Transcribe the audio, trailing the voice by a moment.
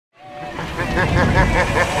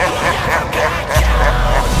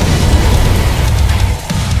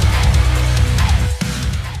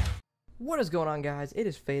What is going on, guys? It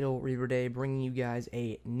is Fatal Reaver Day, bringing you guys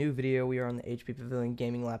a new video. We are on the HP Pavilion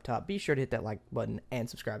Gaming laptop. Be sure to hit that like button and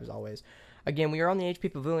subscribe as always. Again, we are on the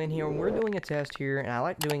HP Pavilion here, and we're doing a test here, and I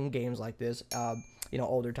like doing games like this,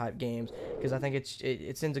 older type games, because I think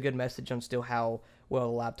it sends a good message on still how well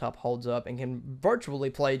the laptop holds up and can virtually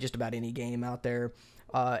play just about any game out there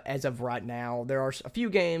as of right now. There are a few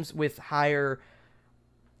games with higher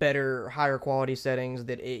quality settings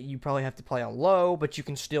that you probably have to play on low, but you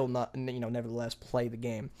can still nevertheless play the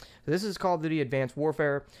game. So this is Call of Duty Advanced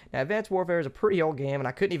Warfare. Now, Advanced Warfare is a pretty old game, and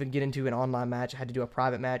I couldn't even get into an online match. I had to do a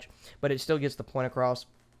private match, but it still gets the point across.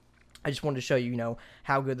 I just wanted to show you,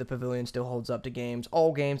 how good the Pavilion still holds up to games,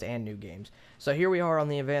 old games and new games. So here we are on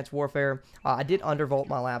the Advanced Warfare. I did undervolt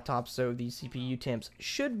my laptop, so the CPU temps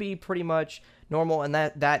should be pretty much normal, and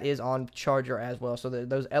that is on charger as well. So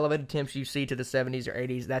those elevated temps you see to the 70s or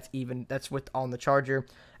 80s, that's on the charger.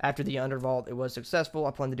 After the undervolt, it was successful.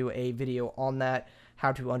 I plan to do a video on that,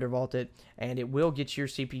 how to undervolt it, and it will get your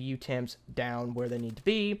CPU temps down where they need to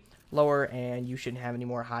be, lower, and you shouldn't have any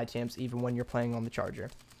more high temps even when you're playing on the charger.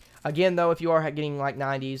 Again, though, if you are getting like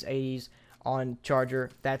 90s, 80s on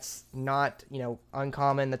charger, that's not,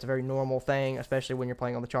 uncommon. That's a very normal thing, especially when you're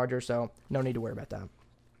playing on the charger, so no need to worry about that.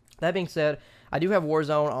 That being said, I do have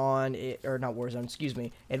Warzone on,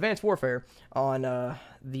 Advanced Warfare on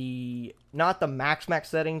not the max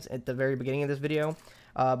settings at the very beginning of this video,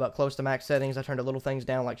 but close to max settings. I turned a little things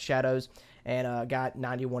down like shadows, and got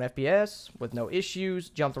 91 FPS with no issues.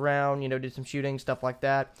 Jumped around, did some shooting, stuff like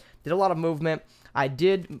that. Did a lot of movement. I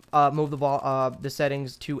did move the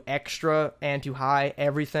settings to extra and to high,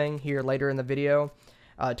 everything here later in the video.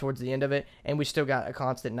 Towards the end of it, and we still got a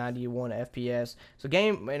constant 91 FPS. So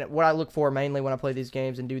what I look for mainly when I play these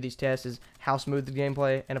games and do these tests is how smooth the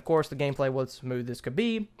gameplay, and of course the gameplay was smooth as could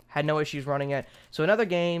be. Had no issues running it. So another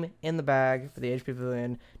game in the bag for the HP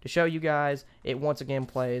Pavilion to show you guys it once again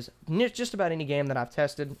plays just about any game that I've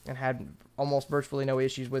tested and had almost virtually no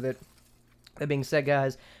issues with it. That being said,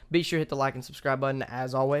 guys, be sure to hit the like and subscribe button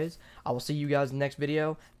as always. I will see you guys in the next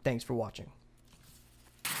video. Thanks for watching.